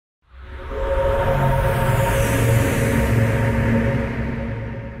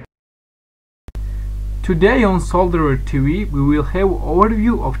Today on Solderer TV we will have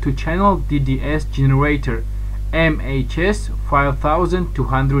overview of two-channel DDS generator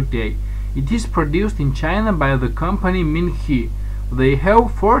MHS5200. It is produced in China by the company Minhe. They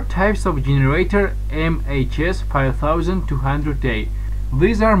have four types of generator MHS5200.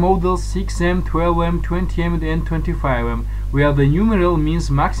 These are models 6M, 12M, 20M and 25M, where the numeral means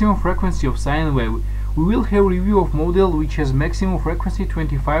maximum frequency of sine wave. We will have review of model which has maximum frequency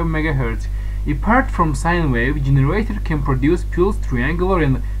 25 MHz. Apart from sine wave, generator can produce pulse, triangular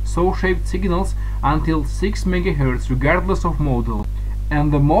and saw-shaped signals until 6 MHz regardless of model.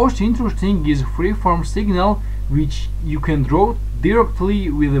 And the most interesting is freeform signal, which you can draw directly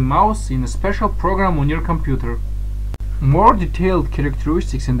with the mouse in a special program on your computer. More detailed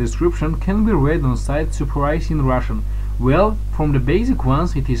characteristics and description can be read on site Superise in Russian. Well, from the basic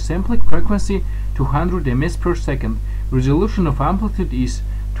ones, it is sampling frequency 200 ms per second, resolution of amplitude is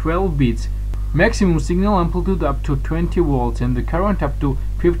 12 bits, maximum signal amplitude up to 20 volts and the current up to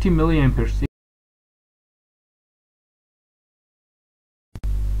 50 milliamperes.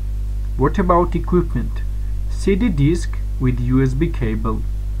 What about equipment? CD disc with USB cable.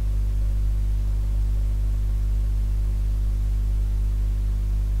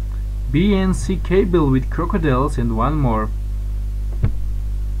 BNC cable with crocodiles and one more.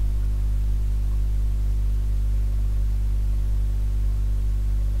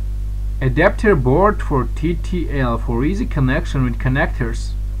 Adapter board for TTL for easy connection with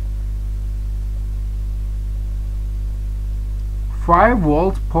connectors.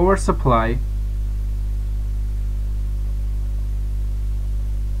 5-volt power supply.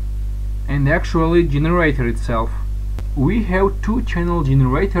 And actually generator itself. We have two-channel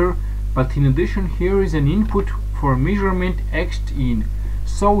generator, but in addition here is an input for measurement X-in,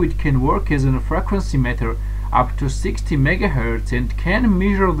 so it can work as a frequency meter up to 60 MHz and can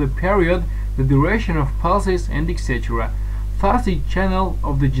measure the period, the duration of pulses and etc. Thus each channel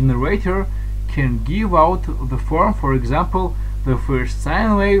of the generator can give out the form, for example, the first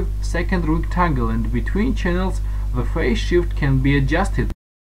sine wave, second rectangle, and between channels the phase shift can be adjusted.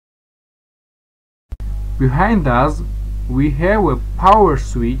 Behind us we have a power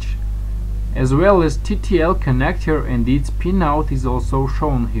switch as well as TTL connector, and its pinout is also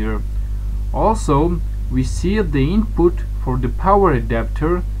shown here. Also we see the input for the power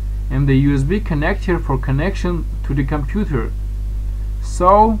adapter and the USB connector for connection to the computer.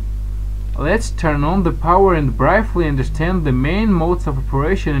 So let's turn on the power and briefly understand the main modes of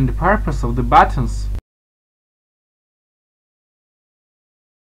operation and the purpose of the buttons.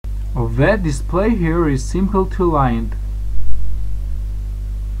 That display here is simple to line.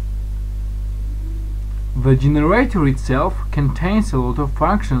 The generator itself contains a lot of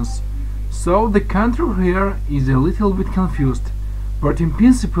functions, so the control here is a little bit confused, but in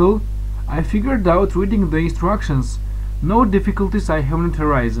principle I figured out reading the instructions. No difficulties I have not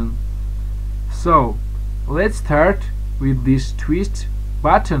arisen. So let's start with this twist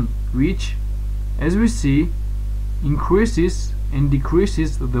button, which, as we see, increases and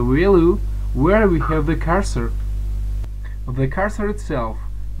decreases the value where we have the cursor. The cursor itself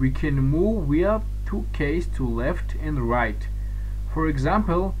we can move via two keys to left and right. For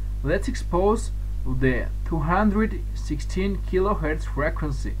example, let's expose the 216 kHz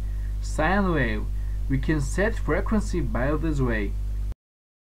frequency sine wave. We can set frequency by this way.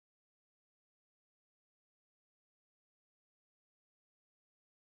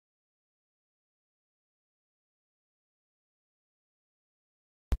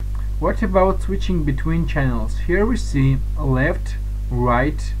 What about switching between channels? Here we see left,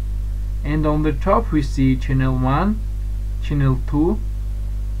 right, and on the top we see channel 1, channel 2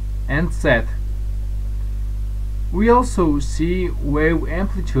 and set. We also see wave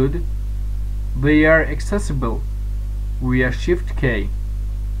amplitude. They are accessible via Shift K.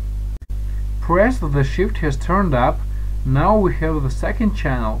 Press the Shift has turned up. Now we have the second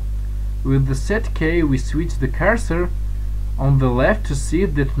channel. With the set K we switch the cursor on the left to see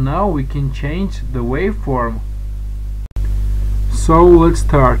that now we can change the waveform. So let's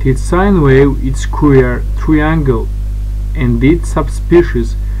start. It's sine wave, it's square, triangle, and its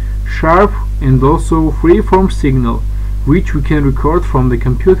subspecies, sharp and also freeform signal, which we can record from the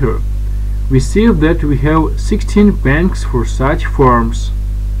computer. We see that we have 16 banks for such forms.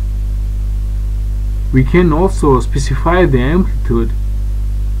 We can also specify the amplitude.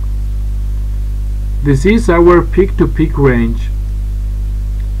 This is our peak-to-peak range.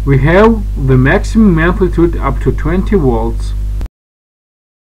 We have the maximum amplitude up to 20 volts.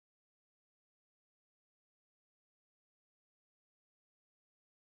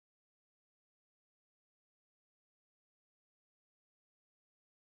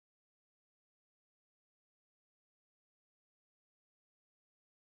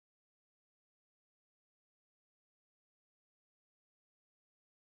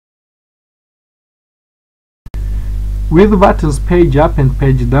 With the buttons page up and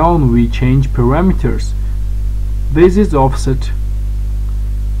page down we change parameters. This is offset,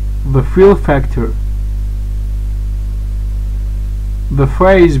 the fill factor, the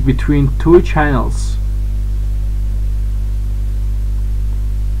phase between two channels.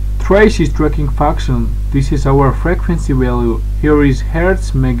 Trace is tracking function. This is our frequency value. Here is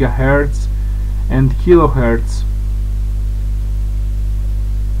hertz, megahertz and kilohertz.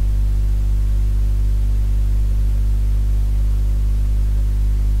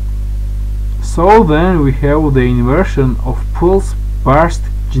 So then we have the inversion of pulse burst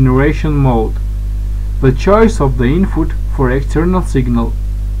generation mode, the choice of the input for external signal.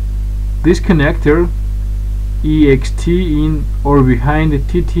 This connector EXT in or behind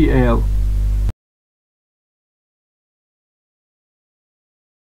TTL.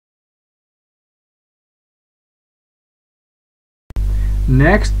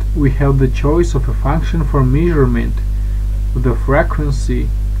 Next we have the choice of a function for measurement, the frequency,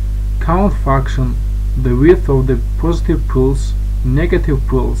 count function, the width of the positive pulse, negative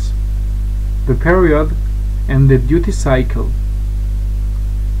pulse, the period and the duty cycle.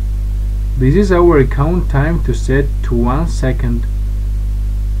 This is our count time to set to 1 second,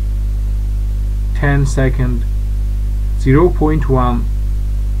 10 second, 0.1.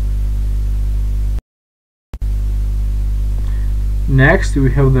 Next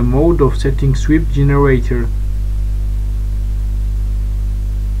we have the mode of setting sweep generator.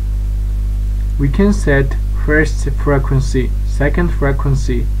 We can set first frequency, second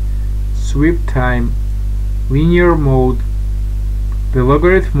frequency, sweep time, linear mode, the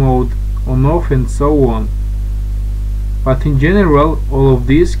logarithm mode, on off and so on. But in general all of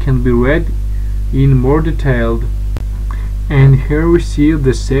these can be read in more detailed. And here we see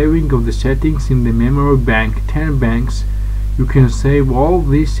the saving of the settings in the memory bank, 10 banks. You can save all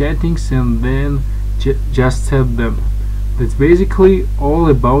these settings and then just set them. That's basically all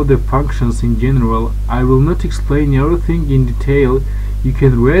about the functions in general. I will not explain everything in detail. You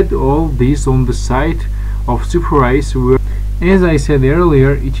can read all this on the site of SuperEyes, where, as I said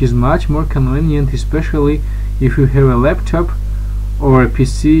earlier, it is much more convenient, especially if you have a laptop or a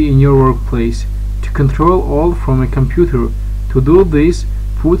PC in your workplace, to control all from a computer. To do this,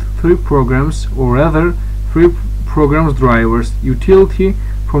 put 3 programs, or rather 3 programs drivers, utility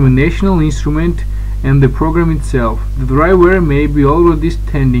from a national instrument and the program itself. The driver may be already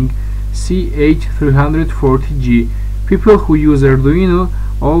standing CH340G. People who use Arduino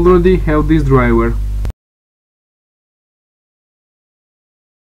already have this driver.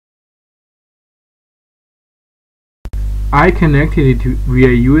 I connected it via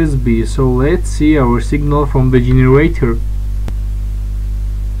USB, so let's see our signal from the generator.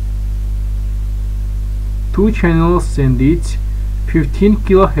 2 channels and each 15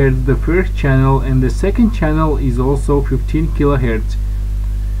 kHz, the first channel, and the second channel is also 15 kHz.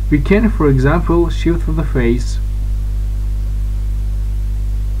 We can, for example, shift the phase.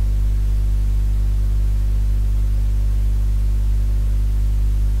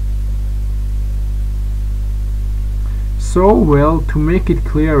 So, well, to make it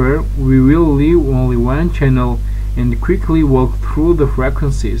clearer, we will leave only one channel and quickly walk through the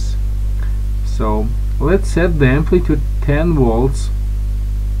frequencies. So, let's set the amplitude 10 volts.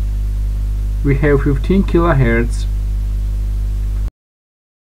 We have 15 kHz.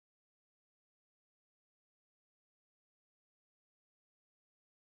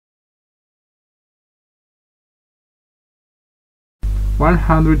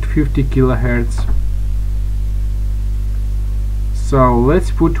 (150 kHz). So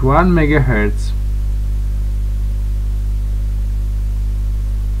let's put 1 MHz.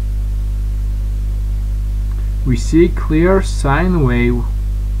 We see clear sine wave.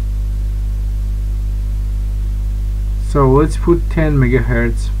 So let's put 10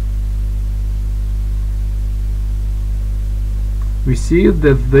 MHz. We see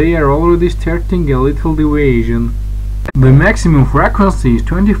that they are already starting a little deviation. The maximum frequency is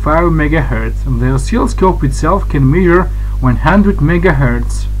 25 MHz. The oscilloscope itself can measure 100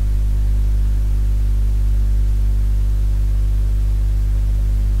 MHz.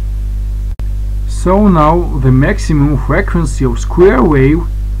 So now the maximum frequency of square wave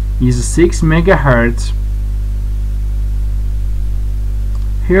is 6 MHz.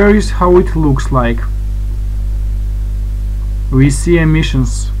 Here is how it looks like. We see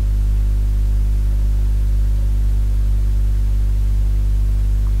emissions.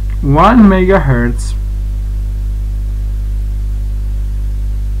 (1 MHz).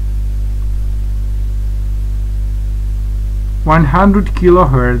 (100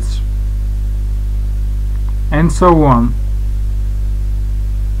 kHz). And so on.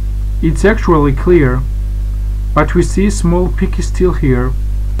 It's actually clear. but we see small peak is still here.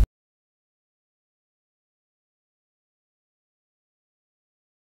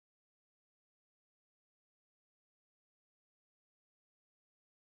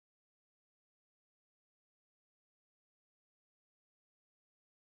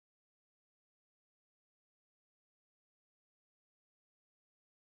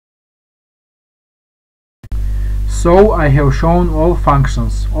 So I have shown all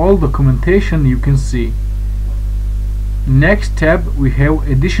functions, all documentation you can see. Next tab we have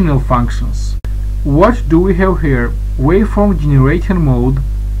additional functions. What do we have here? Waveform generator mode.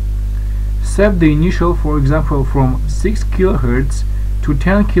 Set the initial, for example, from 6 kHz to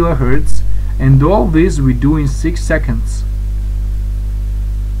 10 kHz, and all this we do in 6 seconds.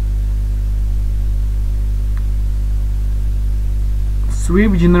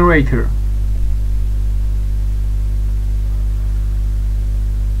 Sweep generator.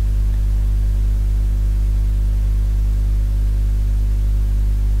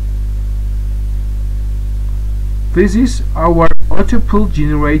 This is our auto pulse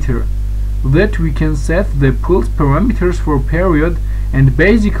generator, that we can set the pulse parameters for period, and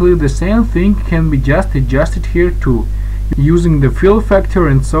basically the same thing can be just adjusted here too, using the fill factor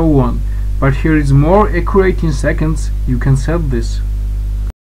and so on, but here is more accurate in seconds. You can set this.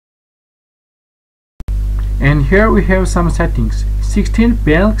 And here we have some settings, 16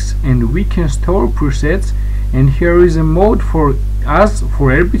 banks, and we can store presets, and here is a mode for us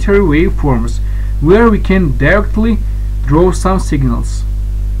for arbitrary waveforms, where we can directly draw some signals.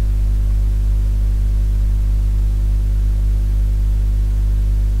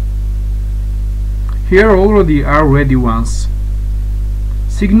 Here already are ready ones.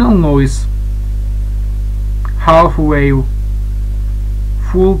 Signal noise, half wave,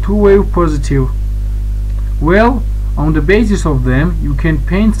 full 2-wave positive. Well, on the basis of them you can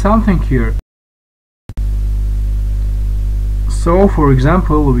paint something here. So, for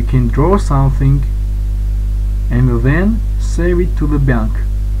example, we can draw something and then save it to the bank.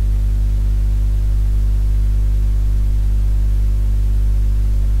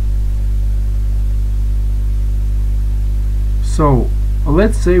 So,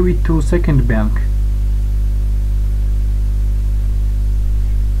 let's save it to second bank.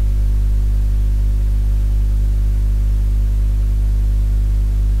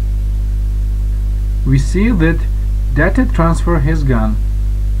 We see that data transfer has gone.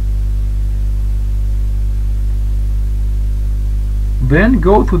 Then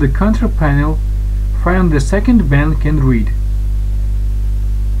go to the control panel, find the second bank and read.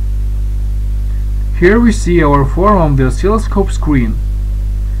 Here we see our form on the oscilloscope screen.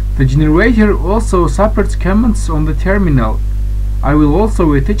 The generator also supports commands on the terminal. I will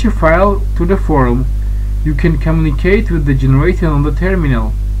also attach a file to the forum. You can communicate with the generator on the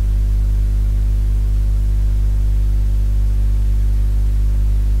terminal.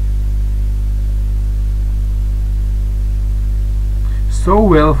 So,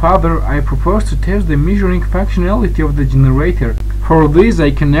 well, further, I propose to test the measuring functionality of the generator. For this I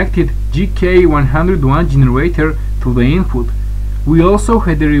connected GK101 generator to the input. We also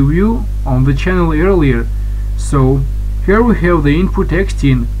had a review on the channel earlier. So, here we have the input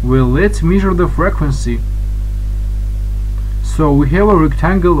X10. Well, let's measure the frequency. So, we have a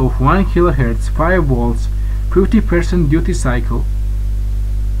rectangle of 1 kHz, 5 volts, 50% duty cycle.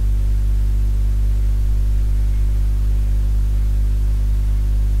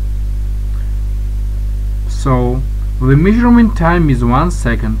 So, the measurement time is 1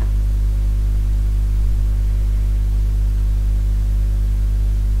 second.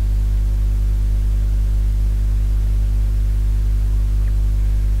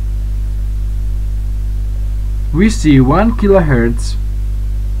 We see 1 kHz.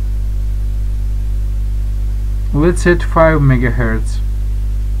 Let's set 5 MHz.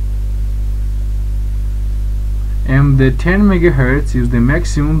 And the 10 MHz is the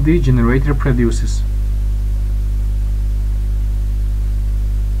maximum the generator produces.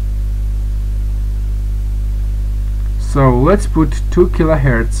 So let's put 2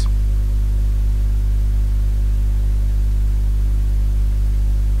 kHz.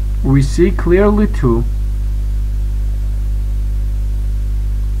 We see clearly 2.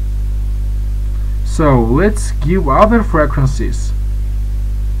 So let's give other frequencies.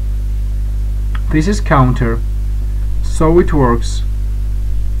 This is counter, so it works.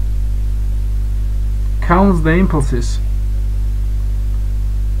 Counts the impulses.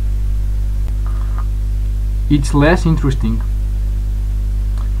 It's less interesting.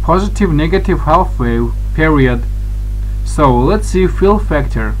 Positive, negative half wave, period. So let's see fill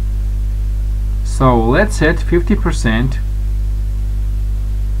factor. So let's set 50%.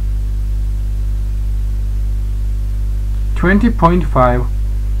 20.5.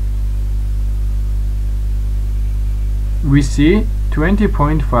 We see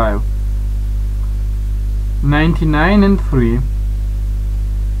 20.5. 99 and 3.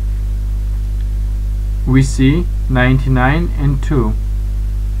 We see 99 and 2.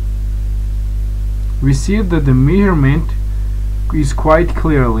 We see that the measurement is quite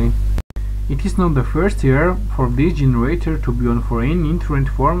clearly. It is not the first year for this generator to be on foreign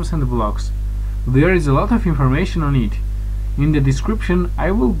internet forums and blogs. There is a lot of information on it. In the description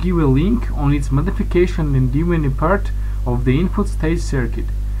I will give a link on its modification and even a part of the input stage circuit.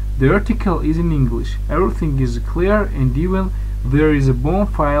 The article is in English, everything is clear, and even there is a BOM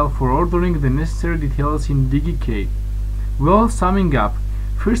file for ordering the necessary details in DGK. Well, summing up,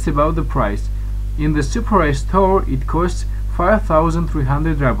 first about the price. In the supervised store it costs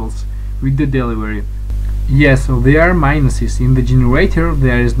 5,300 rubles with the delivery. Yes, there are minuses. In the generator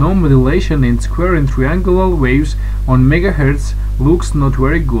there is no modulation, and square and triangular waves on megahertz looks not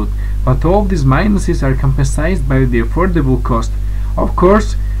very good, but all these minuses are compensated by the affordable cost. Of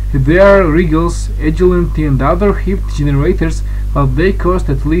course, there are Regals, Agility and other hip generators, but they cost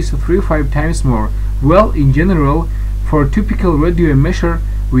at least 3-5 times more. Well, in general, for a typical radio emisser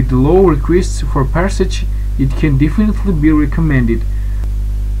with low requests for passage, it can definitely be recommended.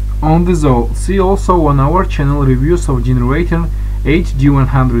 On this all, see also on our channel reviews of generator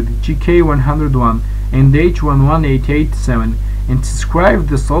HG100, GK101 and H11887, and subscribe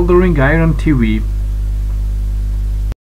the Soldering Iron TV.